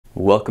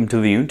Welcome to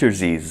the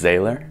Unterzee,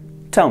 Sailor.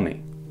 Tell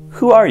me,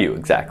 who are you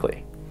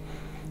exactly?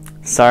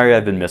 Sorry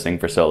I've been missing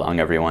for so long,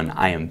 everyone.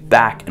 I am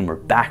back, and we're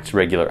back to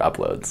regular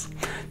uploads.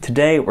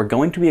 Today, we're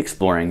going to be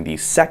exploring the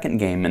second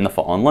game in the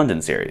Fallen London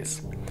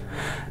series.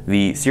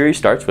 The series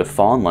starts with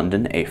Fallen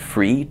London, a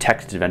free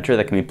text adventure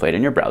that can be played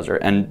in your browser,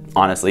 and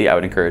honestly, I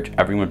would encourage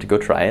everyone to go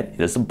try it.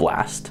 It is a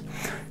blast.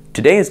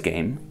 Today's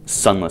game,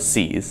 Sunless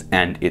Seas,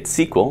 and its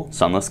sequel,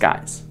 Sunless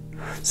Skies.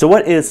 So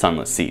what is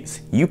Sunless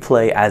Seas? You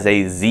play as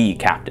a Z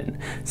captain,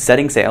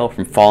 setting sail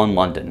from Fallen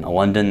London, a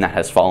London that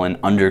has fallen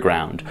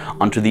underground,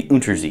 onto the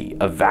Unterzee,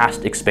 a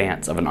vast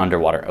expanse of an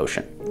underwater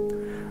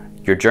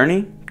ocean. Your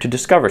journey? To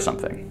discover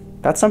something.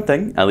 That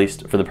something, at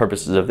least for the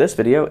purposes of this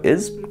video,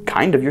 is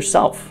kind of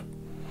yourself.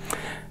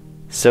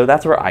 So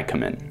that's where I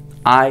come in.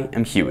 I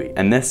am Hewey,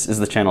 and this is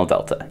the channel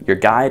Delta, your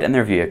guide and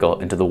their vehicle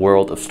into the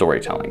world of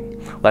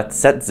storytelling. Let's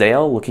set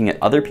sail looking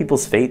at other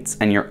people's fates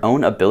and your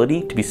own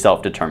ability to be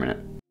self-determinate.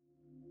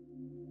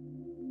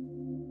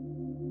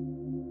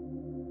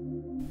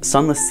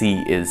 Sunless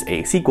Sea is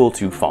a sequel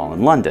to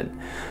Fallen London.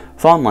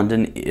 Fallen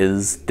London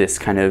is this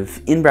kind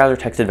of in-browser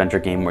text adventure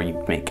game where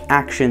you make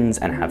actions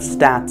and have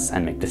stats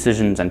and make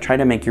decisions and try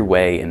to make your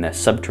way in this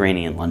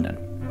subterranean London.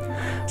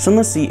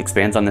 Sunless Sea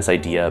expands on this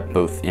idea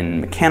both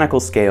in mechanical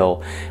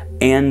scale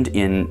and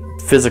in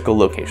physical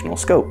locational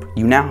scope.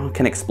 You now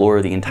can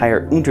explore the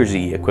entire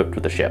Unterzee equipped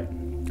with a ship.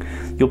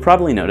 You'll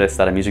probably notice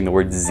that I'm using the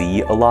word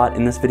Z a lot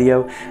in this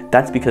video.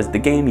 That's because the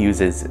game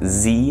uses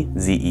Z,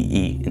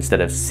 Z-E-E,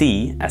 instead of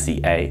C,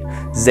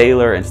 S-E-A,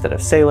 Sailor instead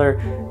of Sailor,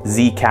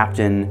 Z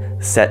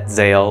Captain, Set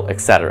Sail,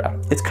 etc.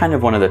 It's kind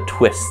of one of the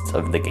twists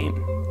of the game.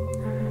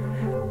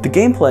 The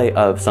gameplay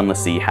of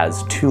Sunless Sea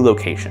has two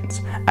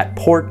locations, at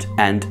port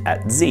and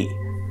at Z.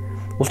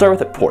 We'll start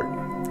with at port.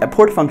 At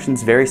port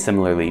functions very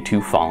similarly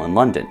to Fallen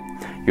London.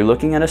 You're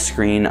looking at a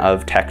screen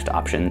of text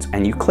options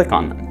and you click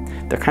on them.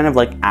 They're kind of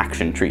like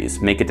action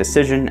trees. Make a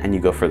decision and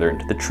you go further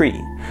into the tree.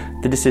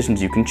 The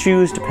decisions you can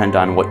choose depend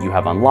on what you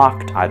have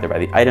unlocked, either by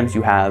the items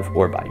you have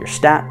or by your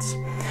stats.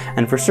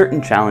 And for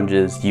certain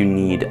challenges, you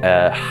need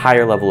a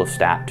higher level of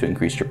stat to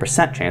increase your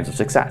 % chance of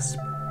success.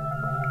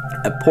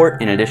 At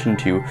port, in addition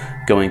to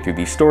going through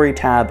the story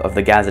tab of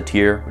the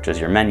gazetteer, which is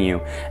your menu,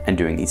 and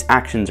doing these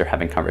actions or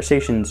having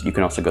conversations, you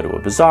can also go to a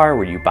bazaar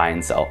where you buy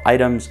and sell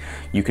items.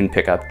 You can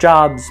pick up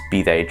jobs,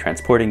 be they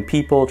transporting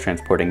people,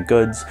 transporting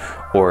goods,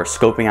 or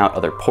scoping out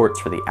other ports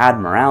for the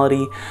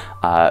Admiralty.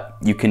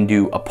 You can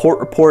do a port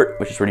report,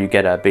 which is where you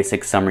get a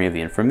basic summary of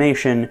the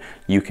information.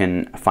 You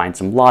can find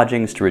some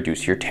lodgings to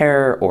reduce your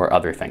terror or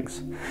other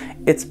things.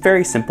 It's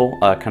very simple,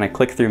 kind of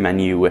click through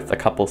menu with a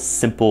couple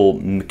simple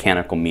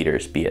mechanical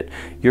meters, be it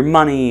your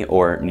money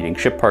or needing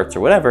ship parts or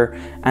whatever,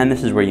 and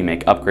this is where you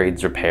make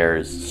upgrades,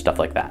 repairs, stuff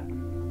like that.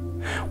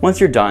 Once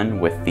you're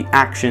done with the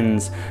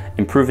actions,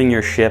 improving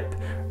your ship,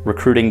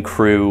 recruiting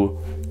crew,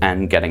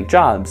 and getting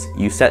jobs,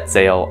 you set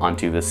sail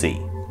onto the sea.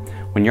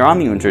 When you're on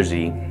the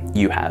Unterzee,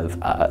 you have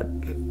a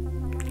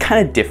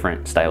kind of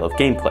different style of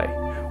gameplay.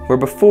 Where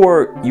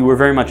before, you were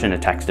very much in a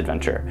text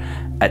adventure.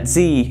 At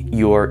Z,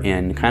 you're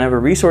in kind of a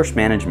resource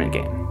management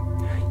game.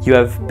 You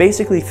have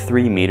basically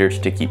 3 meters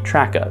to keep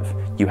track of.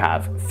 You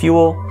have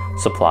fuel,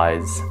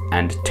 supplies,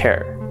 and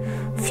terror.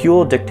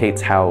 Fuel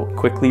dictates how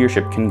quickly your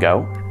ship can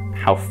go,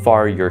 how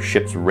far your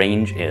ship's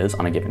range is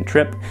on a given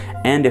trip,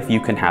 and if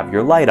you can have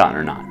your light on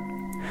or not.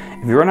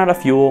 If you run out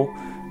of fuel,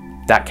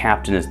 that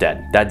captain is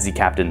dead. That Z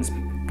captain's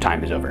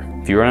time is over.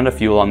 If you run out of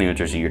fuel on the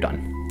Unterzee, you're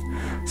done.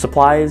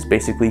 Supplies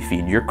basically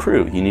feed your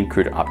crew. You need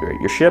crew to operate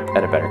your ship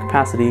at a better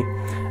capacity,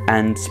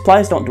 and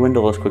supplies don't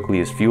dwindle as quickly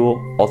as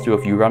fuel. Also,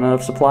 if you run out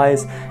of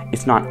supplies,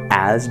 it's not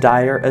as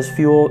dire as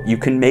fuel. You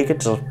can make it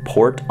to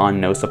port on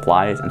no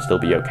supplies and still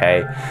be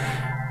okay.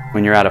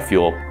 When you're out of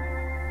fuel,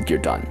 you're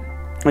done.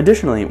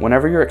 Additionally,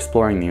 whenever you're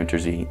exploring the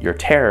Unterzee, your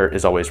terror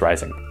is always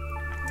rising.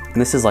 And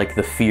this is like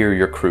the fear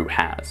your crew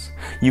has.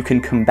 You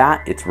can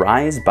combat its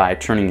rise by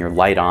turning your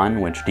light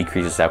on, which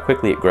decreases how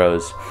quickly it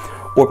grows,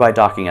 or by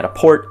docking at a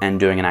port and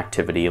doing an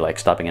activity like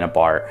stopping in a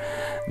bar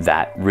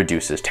that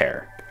reduces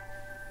terror.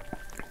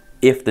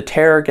 If the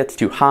terror gets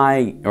too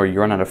high, or you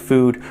run out of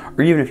food,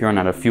 or even if you run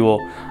out of fuel,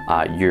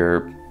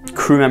 your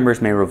crew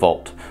members may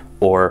revolt,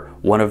 or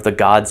one of the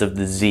gods of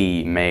the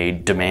Z may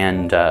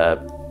demand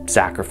a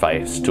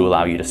sacrifice to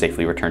allow you to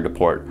safely return to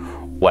port,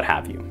 what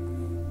have you.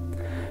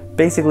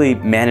 Basically,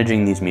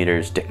 managing these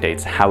meters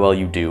dictates how well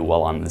you do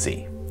while on the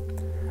Z.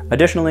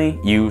 Additionally,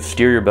 you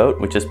steer your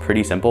boat, which is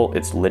pretty simple.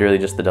 It's literally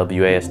just the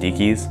WASD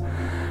keys,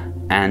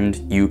 and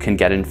you can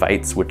get in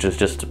fights, which is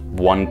just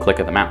one click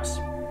of the mouse.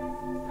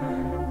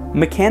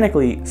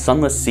 Mechanically,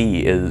 Sunless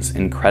Sea is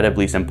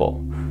incredibly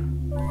simple.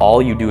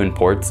 All you do in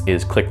ports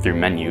is click through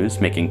menus,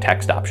 making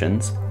text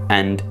options,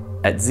 and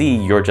at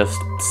Z, you're just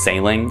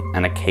sailing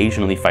and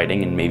occasionally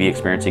fighting and maybe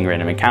experiencing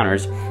random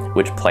encounters,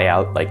 which play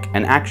out like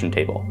an action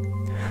table.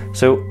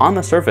 So on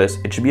the surface,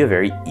 it should be a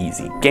very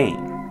easy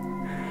game.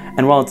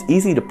 And while it's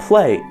easy to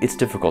play, it's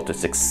difficult to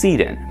succeed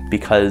in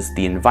because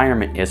the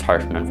environment is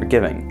harsh and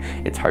unforgiving.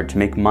 It's hard to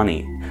make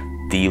money.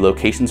 The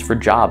locations for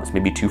jobs may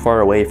be too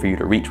far away for you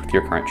to reach with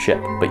your current ship,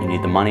 but you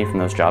need the money from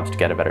those jobs to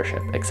get a better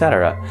ship,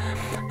 etc.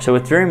 So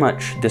it's very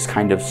much this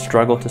kind of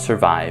struggle to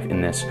survive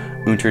in this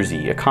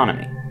unterzee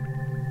economy.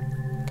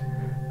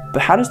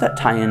 But how does that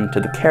tie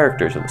into the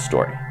characters of the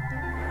story?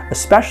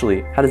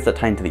 Especially, how does that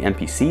tie into the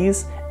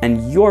NPCs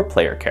and your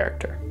player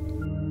character?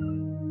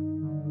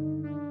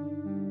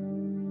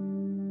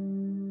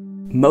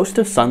 Most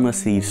of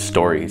Sunless Sea's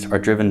stories are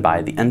driven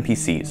by the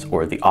NPCs,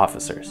 or the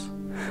officers.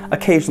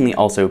 Occasionally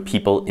also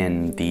people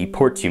in the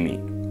ports you meet.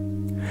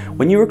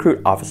 When you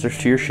recruit officers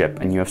to your ship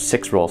and you have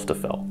 6 roles to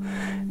fill,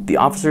 the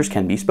officers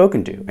can be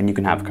spoken to and you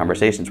can have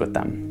conversations with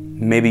them.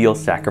 Maybe you'll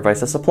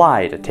sacrifice a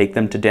supply to take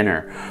them to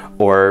dinner,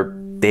 or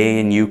they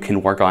and you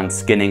can work on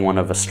skinning one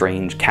of the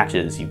strange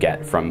catches you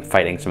get from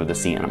fighting some of the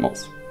sea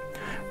animals.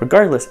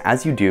 Regardless,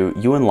 as you do,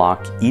 you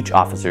unlock each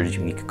officer's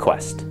unique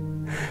quest.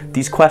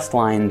 These quest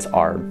lines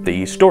are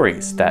the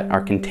stories that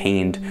are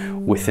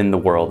contained within the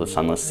world of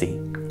Sunless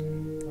Sea.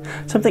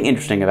 Something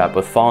interesting about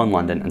both Fallen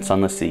London and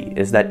Sunless Sea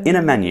is that in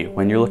a menu,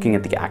 when you're looking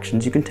at the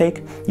actions you can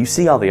take, you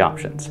see all the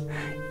options,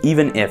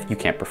 even if you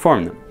can't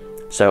perform them.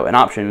 So an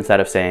option, instead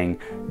of saying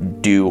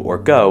do or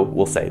go,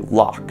 will say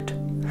locked.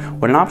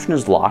 When an option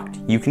is locked,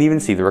 you can even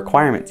see the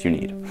requirements you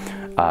need.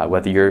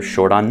 Whether you're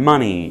short on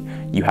money,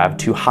 you have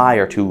too high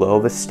or too low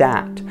of a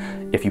stat,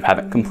 if you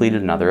haven't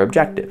completed another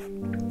objective.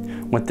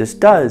 What this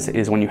does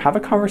is when you have a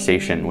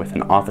conversation with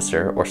an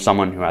officer or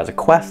someone who has a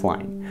quest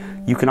line,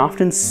 you can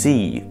often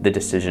see the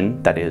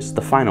decision that is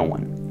the final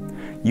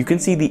one. You can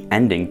see the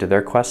ending to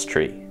their quest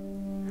tree.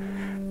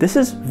 This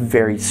is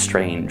very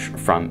strange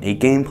from a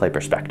gameplay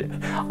perspective.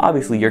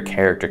 Obviously your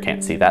character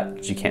can't see that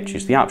because you can't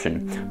choose the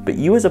option, but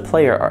you as a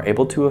player are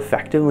able to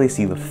effectively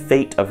see the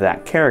fate of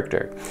that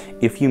character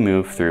if you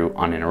move through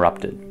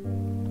uninterrupted.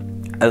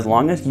 As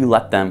long as you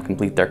let them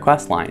complete their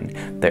quest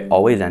line, they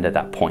always end at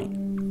that point.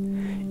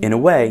 In a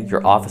way,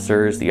 your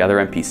officers, the other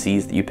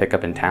NPCs that you pick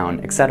up in town,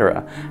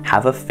 etc.,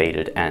 have a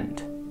fated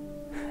end.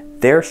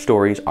 Their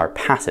stories are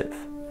passive.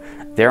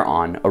 They're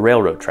on a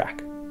railroad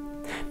track.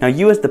 Now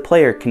you as the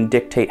player can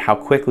dictate how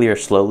quickly or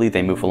slowly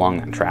they move along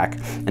that track,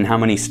 and how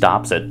many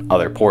stops at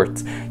other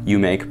ports you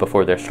make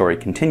before their story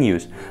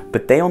continues,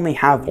 but they only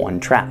have one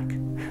track.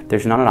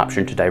 There's not an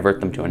option to divert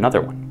them to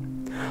another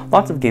one.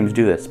 Lots of games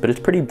do this, but it's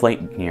pretty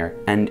blatant here,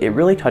 and it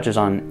really touches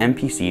on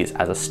NPCs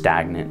as a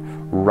stagnant,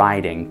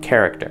 riding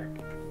character.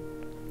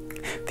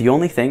 The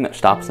only thing that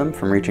stops them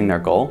from reaching their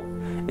goal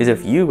is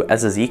if you,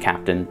 as a Z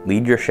captain,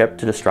 lead your ship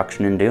to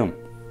destruction and doom.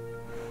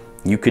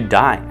 You could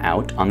die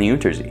out on the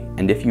unterzee,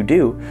 and if you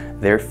do,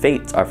 their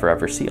fates are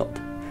forever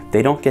sealed.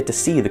 They don't get to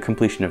see the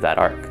completion of that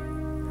arc.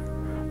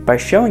 By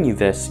showing you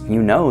this,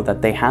 you know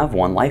that they have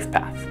one life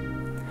path.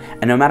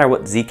 And no matter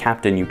what Z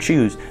captain you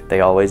choose, they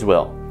always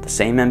will. The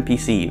same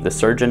NPC, the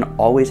surgeon,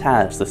 always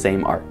has the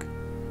same arc.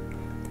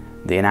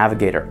 The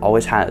navigator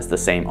always has the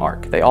same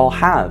arc. They all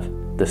have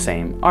the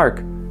same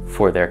arc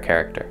for their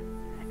character.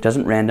 It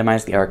doesn't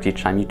randomize the arcs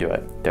each time you do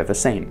it. They're the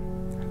same.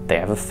 They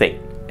have a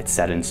fate. It's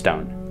set in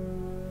stone.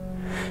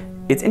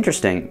 It's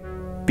interesting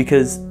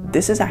because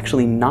this is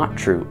actually not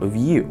true of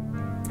you.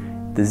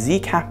 The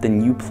Z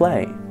captain you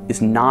play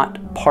is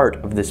not part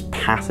of this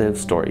passive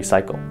story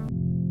cycle.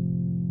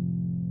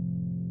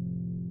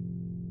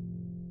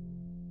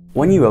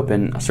 When you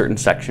open a certain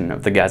section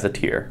of the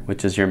Gazetteer,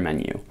 which is your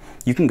menu,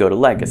 you can go to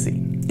Legacy.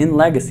 In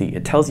Legacy,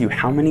 it tells you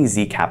how many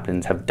Z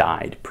captains have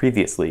died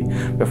previously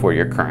before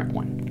your current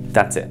one.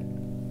 That's it.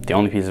 The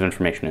only piece of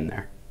information in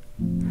there.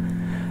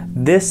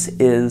 This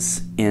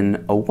is,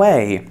 in a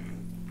way,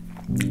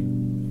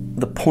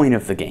 the point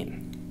of the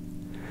game.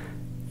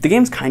 The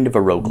game's kind of a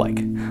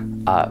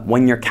roguelike.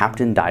 When your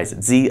captain dies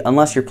at Z,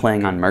 unless you're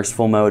playing on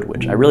merciful mode,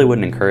 which I really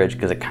wouldn't encourage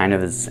because it kind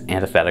of is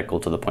antithetical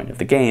to the point of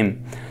the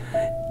game,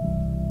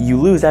 you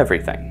lose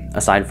everything,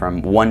 aside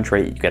from one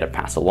trait you get to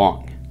pass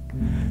along.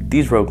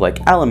 These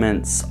roguelike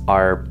elements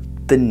are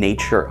the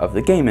nature of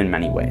the game in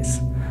many ways.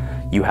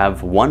 You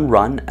have one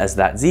run as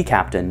that Z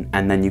captain,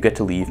 and then you get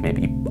to leave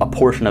maybe a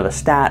portion of a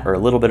stat, or a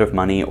little bit of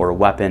money, or a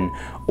weapon,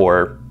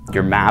 or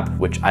your map,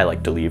 which I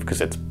like to leave because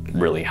it's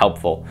really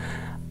helpful,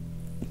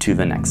 to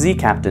the next Z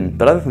captain,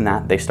 but other than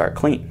that, they start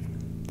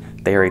clean.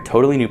 They are a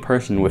totally new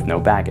person with no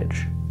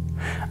baggage.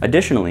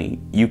 Additionally,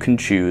 you can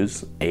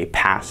choose a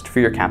past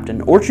for your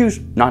captain, or choose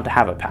not to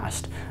have a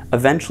past.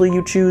 Eventually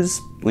you choose,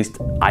 at least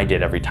I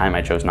did every time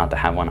I chose not to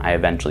have one, I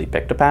eventually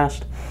picked a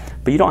past,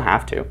 but you don't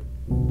have to.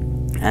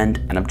 And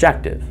an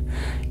objective.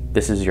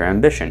 This is your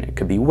ambition. It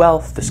could be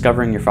wealth,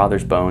 discovering your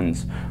father's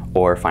bones,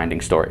 or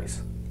finding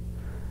stories.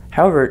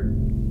 However,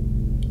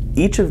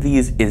 each of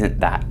these isn't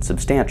that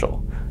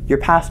substantial. Your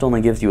past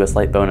only gives you a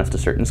slight bonus to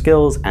certain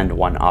skills and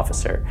one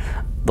officer.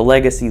 The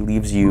legacy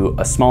leaves you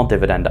a small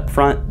dividend up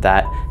front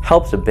that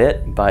helps a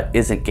bit, but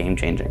isn't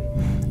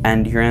game-changing.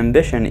 And your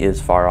ambition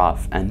is far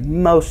off, and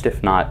most,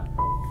 if not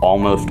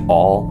almost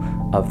all,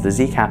 of the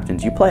Z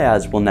captains you play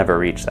as will never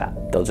reach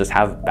that. They'll just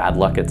have bad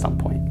luck at some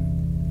point.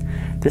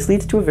 This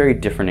leads to a very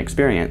different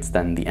experience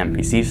than the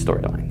NPC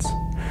storylines.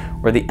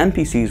 where the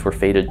NPCs were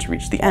fated to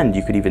reach the end.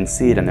 You could even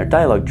see it in their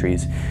dialogue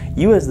trees.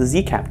 You as the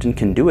Z Captain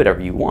can do whatever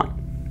you want.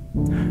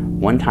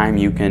 One time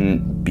you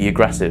can be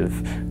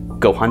aggressive,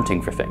 go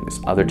hunting for things.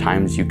 Other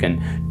times you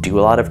can do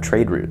a lot of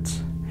trade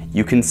routes.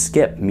 You can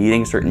skip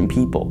meeting certain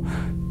people,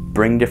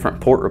 bring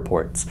different port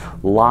reports,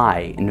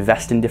 lie,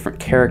 invest in different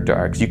character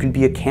arcs. You can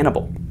be a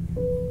cannibal.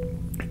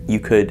 You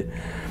could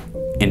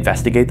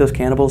investigate those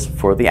cannibals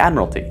for the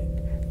Admiralty.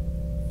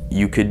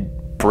 You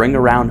could bring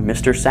around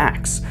Mr.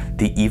 Sachs,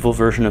 the evil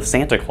version of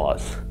Santa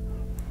Claus.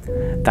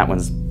 That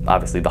one's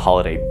obviously the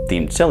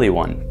holiday-themed silly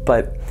one,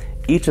 but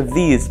each of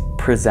these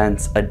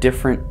presents a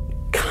different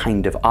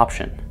kind of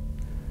option.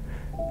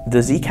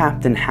 The Z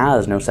Captain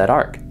has no set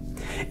arc.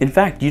 In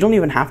fact, you don't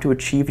even have to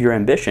achieve your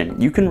ambition.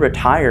 You can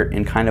retire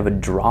in kind of a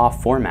draw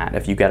format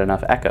if you get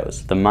enough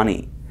echoes, the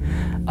money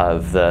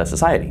of the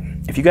society.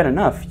 If you get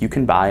enough, you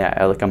can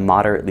buy like a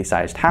moderately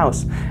sized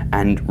house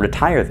and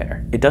retire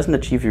there. It doesn't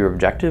achieve your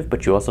objective,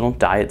 but you also don't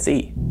die at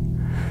sea.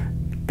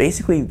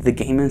 Basically, the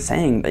game is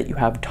saying that you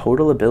have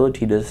total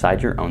ability to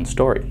decide your own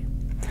story.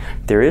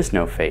 There is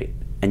no fate,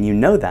 and you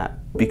know that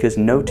because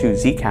no two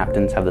Z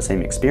Captains have the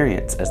same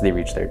experience as they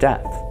reach their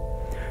death.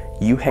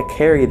 You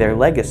carry their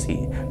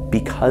legacy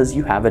because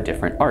you have a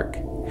different arc.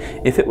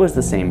 If it was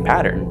the same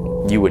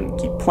pattern, you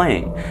wouldn't keep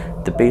playing.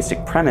 The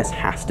basic premise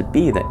has to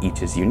be that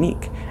each is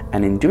unique,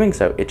 and in doing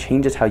so, it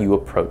changes how you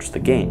approach the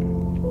game.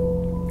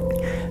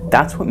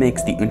 That's what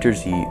makes the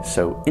Unterzee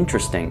so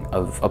interesting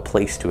of a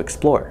place to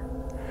explore.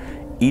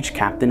 Each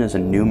captain is a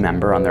new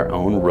member on their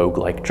own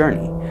roguelike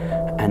journey,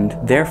 and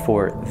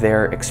therefore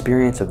their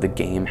experience of the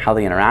game, how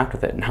they interact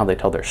with it, and how they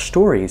tell their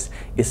stories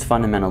is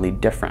fundamentally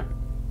different.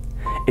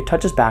 It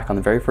touches back on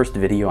the very first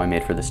video I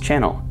made for this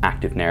channel,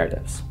 Active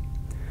Narratives.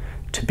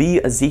 To be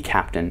a Z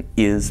Captain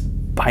is,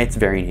 by its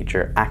very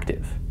nature,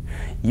 active.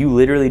 You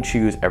literally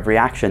choose every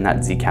action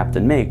that Z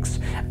Captain makes,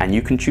 and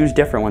you can choose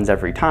different ones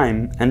every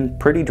time, and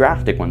pretty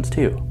drastic ones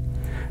too.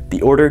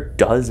 The order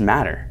does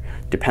matter.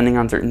 Depending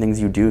on certain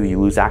things you do, you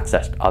lose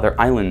access to other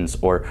islands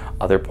or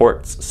other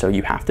ports, so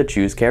you have to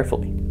choose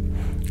carefully.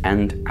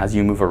 And as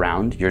you move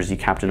around, your Z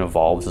Captain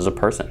evolves as a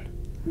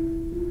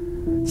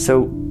person.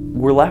 So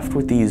we're left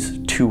with these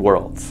two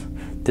worlds.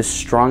 This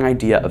strong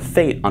idea of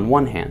fate on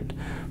one hand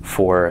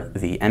for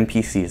the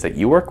NPCs that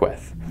you work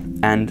with,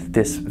 and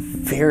this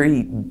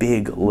very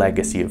big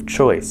legacy of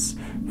choice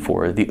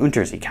for the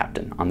Unterzee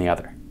Captain on the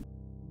other.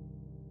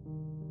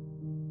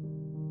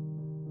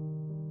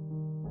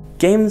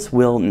 Games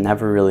will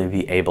never really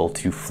be able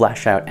to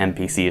flesh out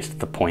NPCs to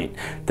the point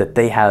that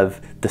they have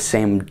the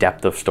same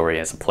depth of story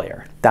as a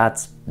player.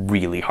 That's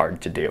really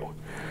hard to do.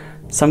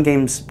 Some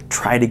games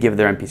try to give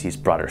their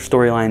NPCs broader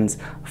storylines.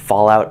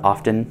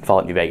 Fallout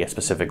New Vegas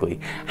specifically,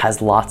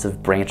 has lots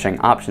of branching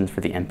options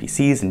for the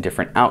NPCs and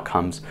different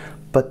outcomes,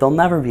 but they'll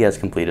never be as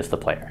complete as the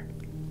player.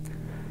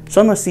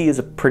 Sunless Sea is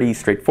a pretty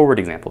straightforward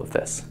example of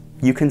this.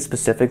 You can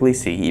specifically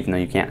see, even though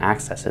you can't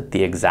access it,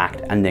 the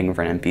exact ending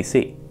for an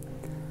NPC.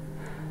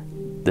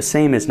 The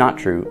same is not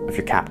true of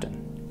your captain.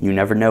 You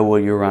never know where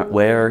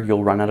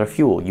you'll run out of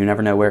fuel. You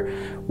never know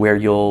where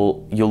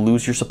you'll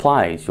lose your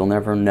supplies. You'll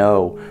never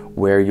know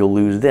where you'll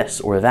lose this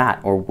or that,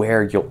 or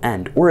where you'll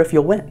end, or if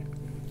you'll win.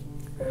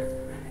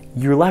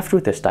 You're left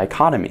with this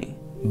dichotomy,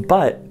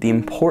 but the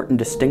important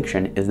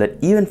distinction is that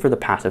even for the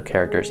passive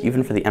characters,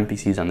 even for the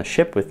NPCs on the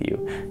ship with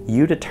you,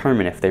 you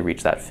determine if they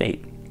reach that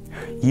fate.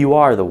 You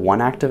are the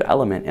one active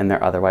element in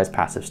their otherwise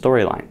passive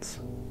storylines.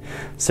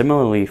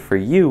 Similarly for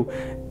you,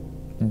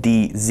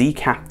 the Z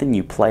Captain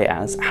you play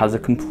as has a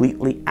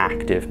completely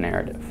active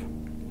narrative.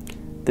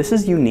 This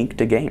is unique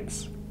to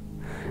games.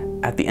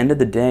 At the end of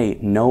the day,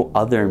 no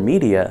other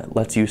media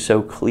lets you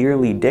so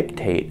clearly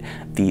dictate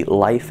the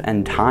life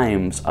and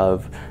times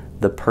of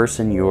the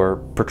person you're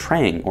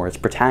portraying or its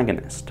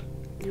protagonist.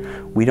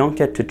 We don't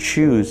get to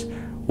choose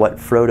what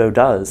Frodo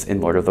does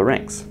in Lord of the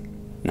Rings.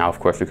 Now, of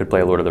course, we could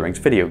play a Lord of the Rings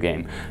video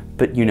game,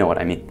 but you know what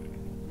I mean.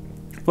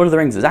 Lord of the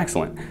Rings is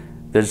excellent.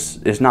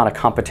 There's not a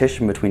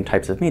competition between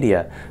types of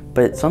media,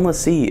 but Sunless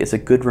Sea is a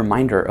good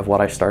reminder of what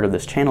I started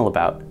this channel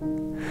about.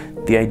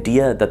 The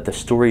idea that the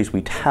stories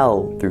we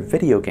tell through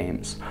video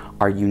games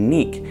are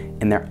unique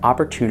in their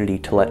opportunity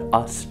to let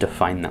us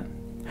define them.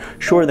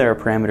 Sure, there are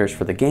parameters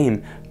for the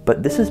game,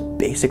 but this is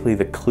basically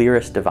the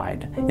clearest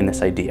divide in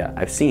this idea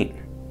I've seen.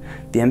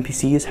 The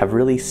NPCs have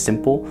really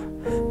simple,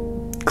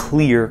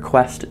 clear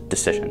quest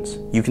decisions.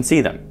 You can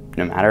see them,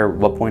 no matter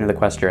what point of the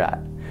quest you're at.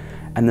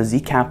 And the Z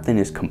Captain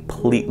is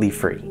completely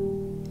free.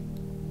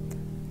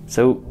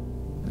 So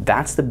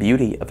that's the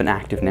beauty of an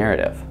active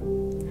narrative.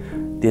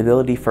 The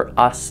ability for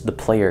us, the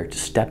player, to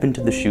step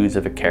into the shoes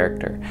of a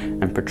character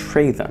and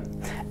portray them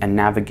and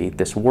navigate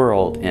this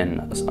world in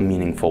a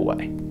meaningful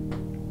way.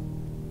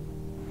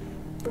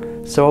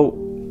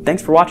 So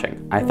thanks for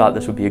watching. I thought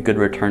this would be a good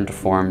return to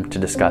form to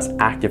discuss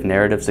active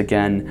narratives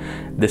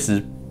again. This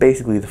is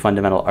basically the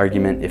fundamental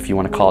argument, if you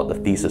want to call it the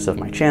thesis of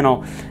my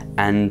channel.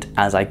 And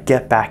as I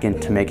get back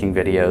into making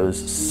videos,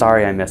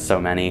 sorry I missed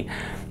so many,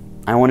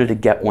 I wanted to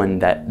get one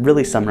that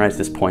really summarized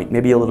this point,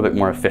 maybe a little bit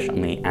more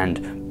efficiently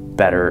and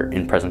better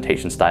in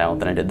presentation style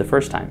than I did the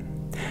first time.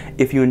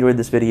 If you enjoyed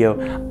this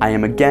video, I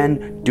am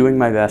again doing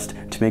my best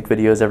to make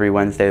videos every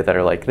Wednesday that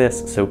are like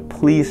this, so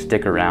please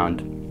stick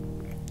around.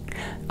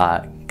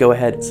 Go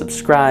ahead,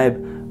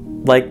 subscribe,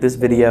 like this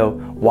video,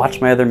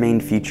 watch my other main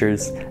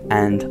features,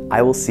 and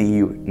I will see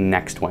you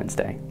next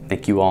Wednesday.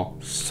 Thank you all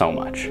so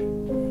much.